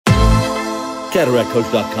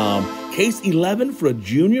CataractCoach.com. Case 11 for a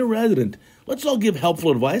junior resident. Let's all give helpful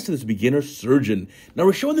advice to this beginner surgeon. Now,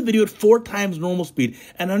 we're showing the video at 4 times normal speed,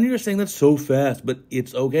 and I know you're saying that's so fast, but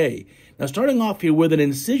it's okay. Now, starting off here with an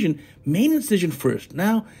incision, main incision first.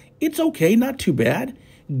 Now, it's okay, not too bad.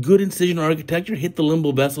 Good incision architecture, hit the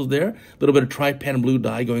limbal vessels there. A little bit of trypan blue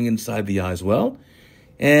dye going inside the eye as well.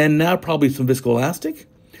 And now probably some viscoelastic.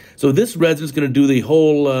 So this resident's going to do the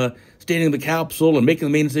whole staining the capsule and making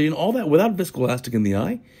the main incision, all that without viscoelastic in the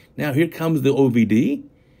eye. Now here comes the OVD,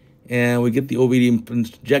 and we get the OVD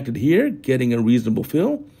injected here, getting a reasonable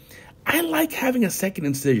fill. I like having a second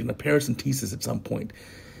incision, a paracentesis at some point.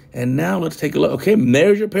 And now let's take a look. Okay,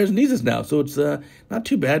 there's your paracentesis now. So it's not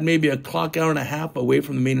too bad, maybe a clock hour and a half away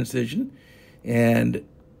from the main incision. And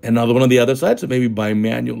another one on the other side, so maybe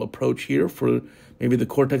bimanual approach here for maybe the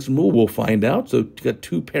cortex removal. We'll find out. So you got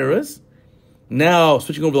 2 paras. Now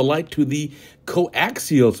switching over the light to the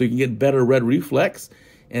coaxial so you can get better red reflex.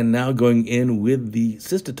 And now going in with the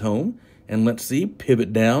cystotome. And let's see,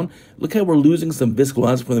 pivot down. Look how we're losing some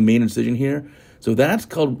viscoelastic from the main incision here. So that's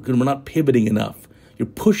called, because we're not pivoting enough. You're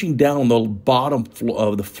pushing down the bottom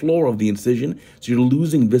of the floor of the incision, so you're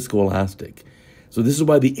losing viscoelastic. So this is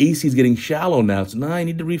why the AC is getting shallow now. So now I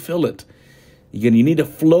need to refill it. Again, you need to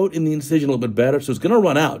float in the incision a little bit better, so it's going to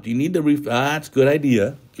run out. You need to refill. That's a good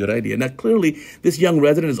idea. Good idea. Now, clearly, this young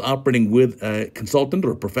resident is operating with a consultant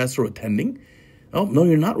or a professor attending. Oh, no,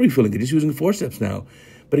 you're not refilling. You're just using forceps now.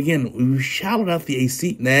 But again, we shallowed out the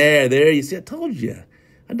AC. There, you see, I told you.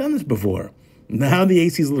 I've done this before. Now the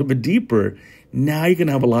AC is a little bit deeper. Now you're going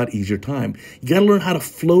to have a lot easier time. You got to learn how to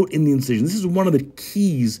float in the incision. This is one of the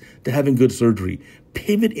keys to having good surgery.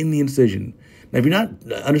 Pivot in the incision. Now, if you're not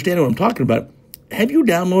understanding what I'm talking about, have you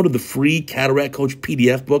downloaded the free Cataract Coach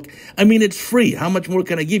PDF book? I mean, it's free. How much more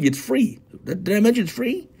can I give you? It's free. Did I mention it's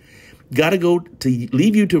free? Got to go to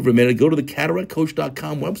leave YouTube for a minute. Go to the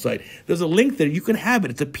CataractCoach.com website. There's a link there. You can have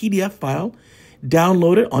it. It's a PDF file.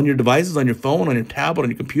 Download it on your devices, on your phone, on your tablet, on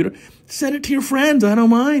your computer. Send it to your friends. I don't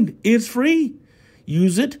mind. It's free.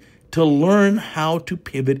 Use it to learn how to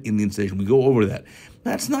pivot in the incision. We go over that.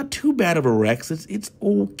 That's not too bad of a Rex. It's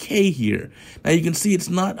okay here. Now, you can see it's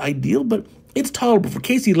not ideal, but it's tolerable. For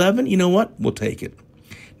case 11, you know what? We'll take it.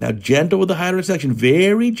 Now, gentle with the higher section.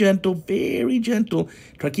 Very gentle, very gentle.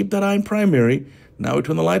 Try to keep that eye in primary. Now we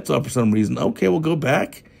turn the lights off for some reason. Okay, we'll go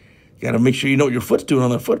back. You got to make sure you know what your foot's doing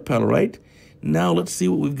on the foot pedal, right? Now, let's see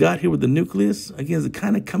what we've got here with the nucleus. Again, is it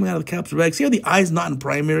kind of coming out of the capsule bag? See how the eye's not in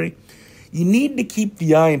primary? You need to keep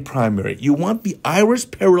the eye in primary. You want the iris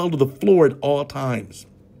parallel to the floor at all times.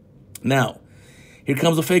 Now, here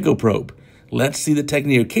comes a phaco probe. Let's see the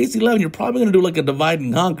technique. Case 11, you're probably going to do like a divide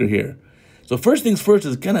and conquer here. So first things first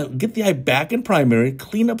is kind of get the eye back in primary,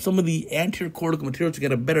 clean up some of the anterior cortical material to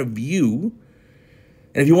get a better view.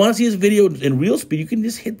 And if you want to see this video in real speed, you can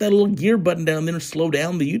just hit that little gear button down there and slow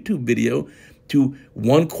down the YouTube video to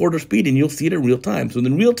 1/4 speed, and you'll see it in real time. So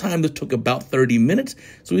in real time, this took about 30 minutes,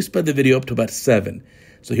 so we sped the video up to about 7.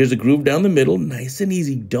 So here's a groove down the middle, nice and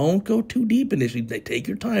easy. Don't go too deep initially. Take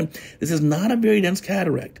your time. This is not a very dense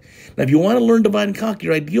cataract. Now, if you want to learn divide and conquer,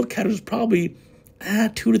 your ideal cataract is probably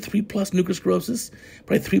 2 to 3 plus nucleus sclerosis.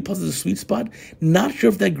 Probably 3 plus is a sweet spot. Not sure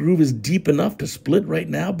if that groove is deep enough to split right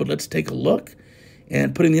now, but let's take a look.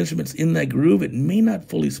 And putting the instruments in that groove, it may not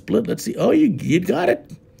fully split. Let's see. Oh, you got it.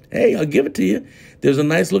 Hey, I'll give it to you. There's a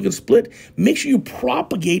nice looking split. Make sure you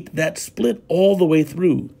propagate that split all the way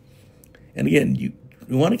through. And again, you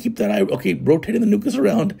want to keep that eye, okay, rotating the nucleus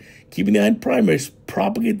around, keeping the eye in primary,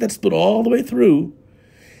 propagate that split all the way through.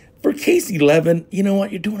 For case 11, you know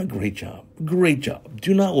what? You're doing a great job. Great job.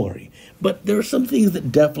 Do not worry. But there are some things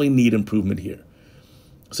that definitely need improvement here.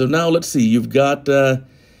 So now let's see. You've got the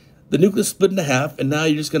nucleus split in half, and now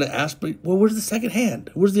you're just going to aspirate. Well, where's the second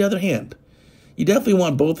hand? Where's the other hand? You definitely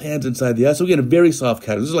want both hands inside the eye. So again, a very soft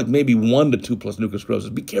cataract. This is like maybe 1 to 2 plus nucleus sclerosis.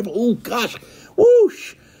 Be careful. Oh, gosh.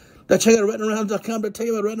 Whoosh. Check out retinarounds.com. Tell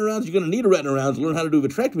you about retina rounds. You're going to need a retina rounds to learn how to do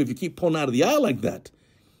vitrectomy if you keep pulling out of the eye like that.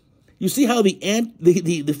 You see how the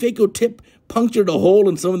phaco tip punctured a hole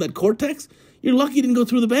in some of that cortex? You're lucky you didn't go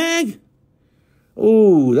through the bag.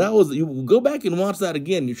 Oh, you go back and watch that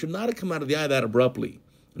again. You should not have come out of the eye that abruptly.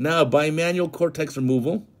 Now, bimanual cortex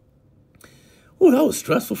removal. Oh, that was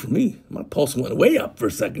stressful for me. My pulse went way up for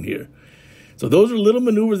a second here. So those are little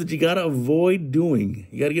maneuvers that you got to avoid doing.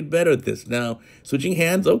 You got to get better at this. Now, switching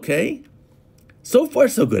hands, okay. So far,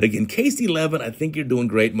 so good. Again, case 11, I think you're doing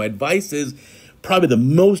great. My advice is probably the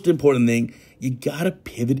most important thing, you got to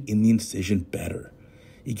pivot in the incision better.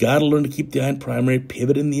 You got to learn to keep the eye in primary,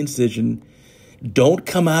 pivot in the incision. Don't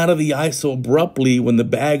come out of the eye so abruptly when the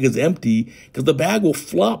bag is empty, because the bag will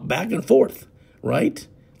flop back and forth, right?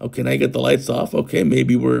 Okay, now you get the lights off. Okay,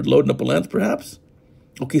 maybe we're loading up a lens perhaps.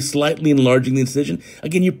 Okay, slightly enlarging the incision.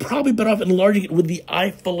 Again, you're probably better off enlarging it with the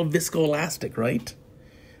eye full of viscoelastic, right?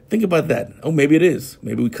 Think about that. Oh, maybe it is.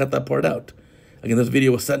 Maybe we cut that part out. Again, this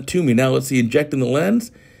video was sent to me. Now let's see, injecting the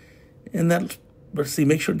lens. And that, let's see,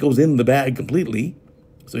 make sure it goes in the bag completely.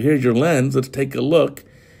 So here's your lens. Let's take a look.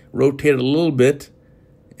 Rotate it a little bit.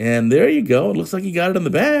 And there you go. It looks like you got it in the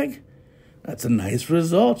bag. That's a nice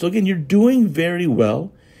result. So again, you're doing very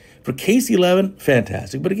well. For case 11,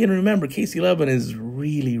 fantastic. But again, remember, case 11 is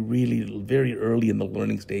really, really very early in the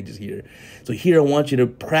learning stages here. So here I want you to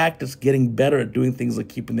practice getting better at doing things like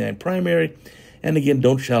keeping the eye primary. And again,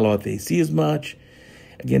 don't shallow out the AC as much.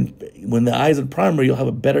 Again, when the eye's in primary, you'll have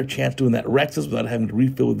a better chance doing that rexus without having to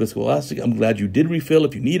refill with viscoelastic. I'm glad you did refill.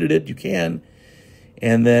 If you needed it, you can.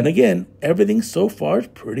 And then again, everything so far is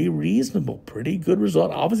pretty reasonable, pretty good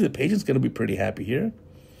result. Obviously, the patient's going to be pretty happy here.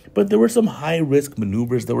 But there were some high-risk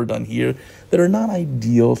maneuvers that were done here that are not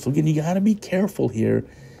ideal. So again, you got to be careful here.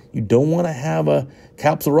 You don't want to have a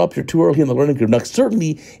capsule rupture too early in the learning curve. Now,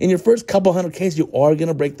 certainly, in your first couple hundred cases, you are going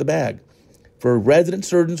to break the bag. For resident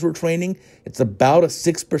surgeons who are training, it's about a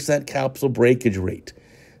 6% capsule breakage rate.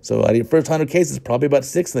 So out of your first 100 cases, probably about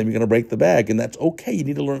 6 of them, you're going to break the bag, and that's okay. You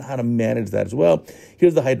need to learn how to manage that as well.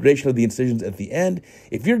 Here's the hydration of the incisions at the end.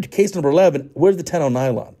 If you're case number 11, where's the 10 on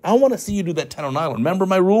nylon? I want to see you do that 10 on nylon. Remember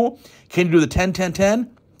my rule? Can you do the 10, 10,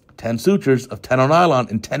 10? 10 sutures of 10 on nylon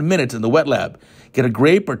in 10 minutes in the wet lab. Get a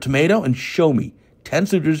grape or tomato and show me. 10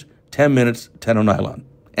 sutures, 10 minutes, 10 on nylon.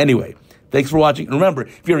 Anyway, thanks for watching. And remember,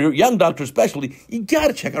 if you're a young doctor especially, you got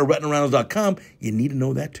to check out retinarounds.com. You need to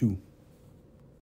know that too.